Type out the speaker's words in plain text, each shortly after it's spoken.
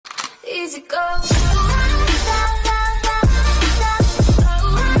easy go.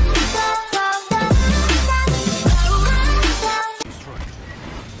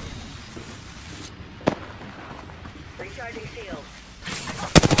 Recharging shield.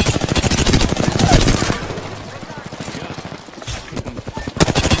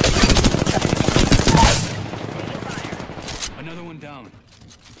 Another one down.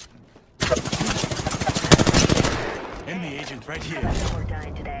 Enemy agent right here. We're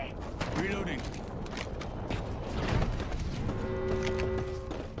dying today. Reloading.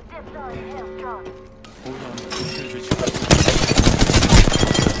 Hold on.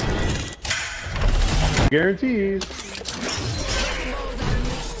 Guarantees.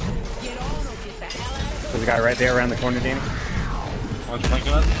 There's a guy right there around the corner, Danny. One's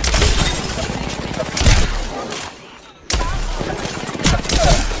flanking us.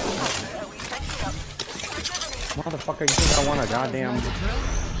 Motherfucker, you think I want a goddamn...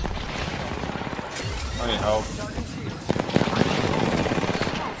 I need help.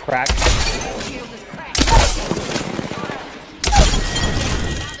 Crack.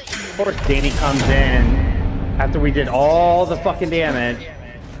 Of course Danny comes in after we did all the fucking damage.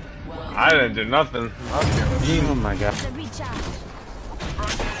 I didn't do nothing. Oh my god.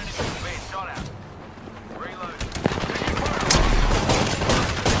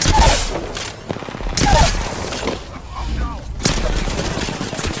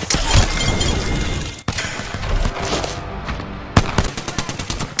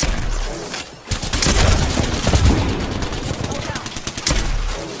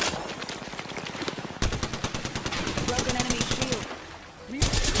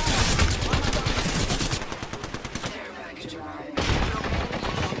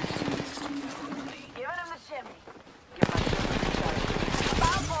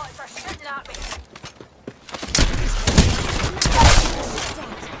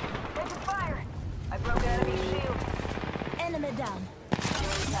 Enemy down.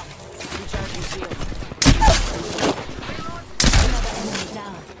 Recharging shield. Another enemy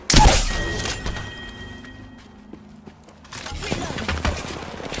down.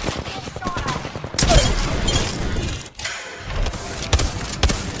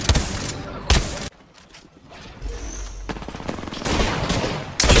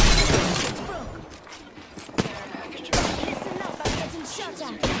 Listen up, I'm getting shot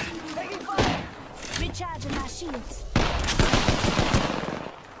at. Recharging my shields.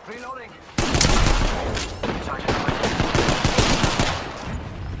 Reloading.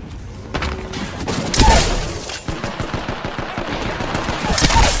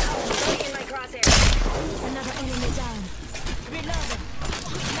 In my crosshair. Another enemy down. Reloading.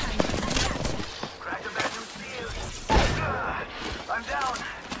 Crack the bedroom shield. I'm down.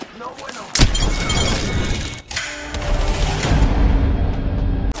 No bueno.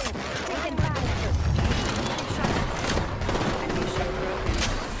 Taking fire.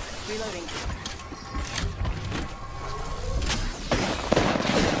 Reloading.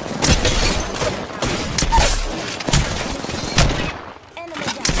 Enemy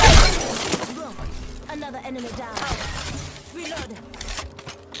down. Broke. Another enemy down. Reloading.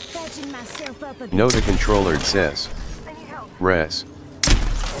 Patching myself up again. Note a controller says. Res.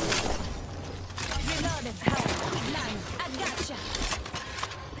 Reloading. Line. I gotcha.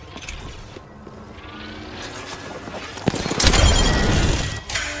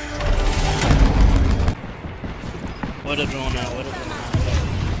 What a drone now, what a drone now.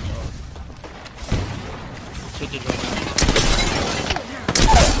 Switch the drone now.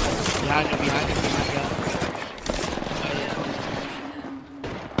 Behind you, behind you, behind you.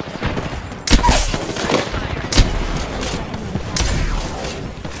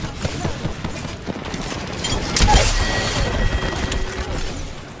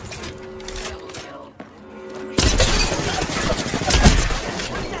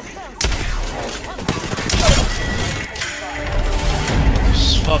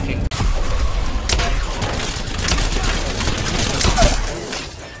 Fucking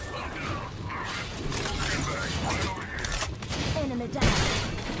Enemy down.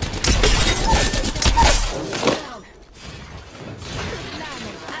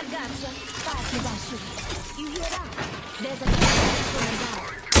 Lining. I gotcha. Fight me that shit. You hear that? There's a coming down.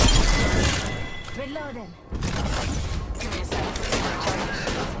 Reloading.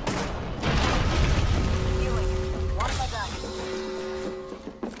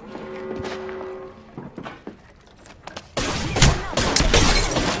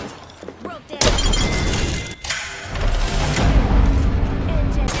 Broke down.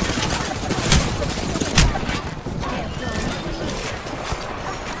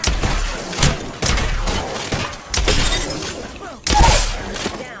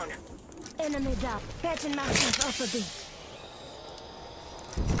 Down. Enemy down. Patching myself up a bit.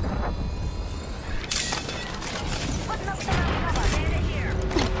 Putting up some cover. Stand here.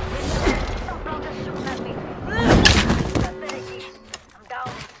 Don't throw this shooting at me. I'm down.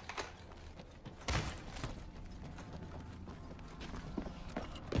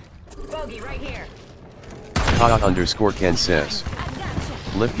 Bogey right here. _Ken says.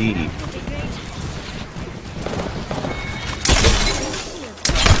 Lip Edie.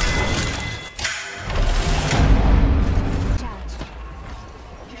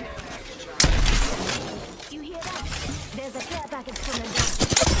 You hear that? There's a care package coming down.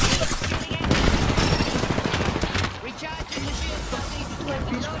 Recharging the shield, Bogey.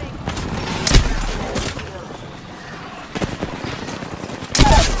 Reloading.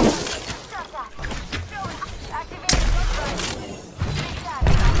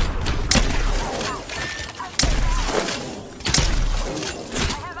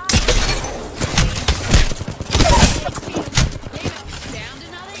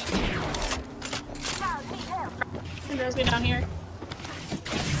 Girls be down here.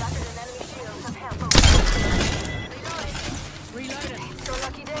 Reloading. Your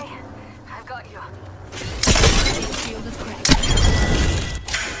lucky day. I've got you. Shield is cracked.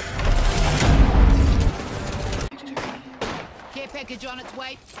 Care package on its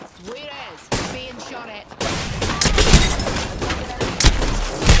way. Sweet as. Being shot at.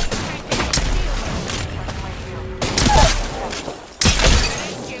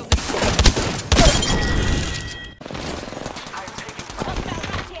 Shield is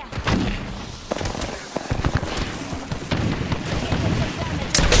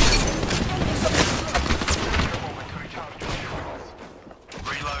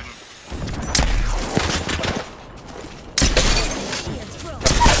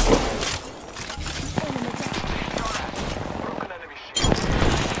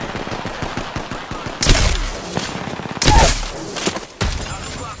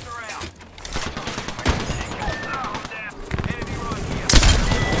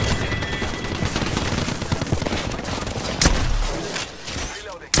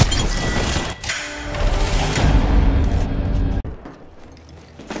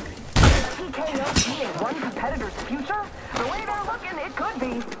One competitor's future? The way they're looking, it could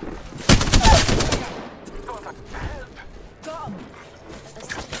be. Got him.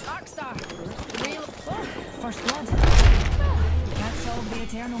 Darkstar. Real. Oh, first blood. You can't solve the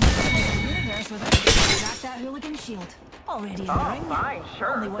eternal mysteries of the universe without crack that hooligan shield. Already in the ring. Fine,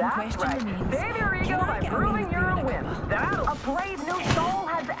 sure. Only one That's question right. remains. Save your ego Can I by get away proving with you're a being win. That a brave new soul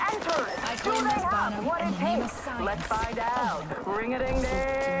has entered. I Do claim they this have banner what in it the name of takes? science. Let's find out. Ring a ding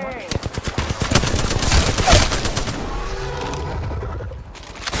ding.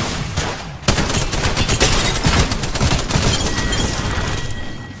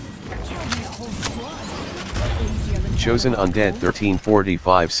 Chosen Undead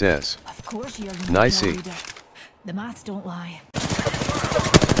 1345 says. Of course you're Nicey. The maths don't lie. Does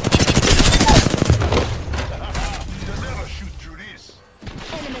ever shoot through this?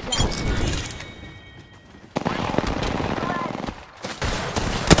 Enemy down.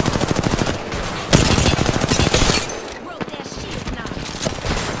 Broke their shield now.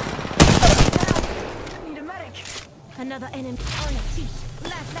 Need a medic. Another enemy on your feet.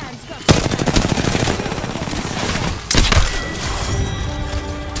 Left hand's got you.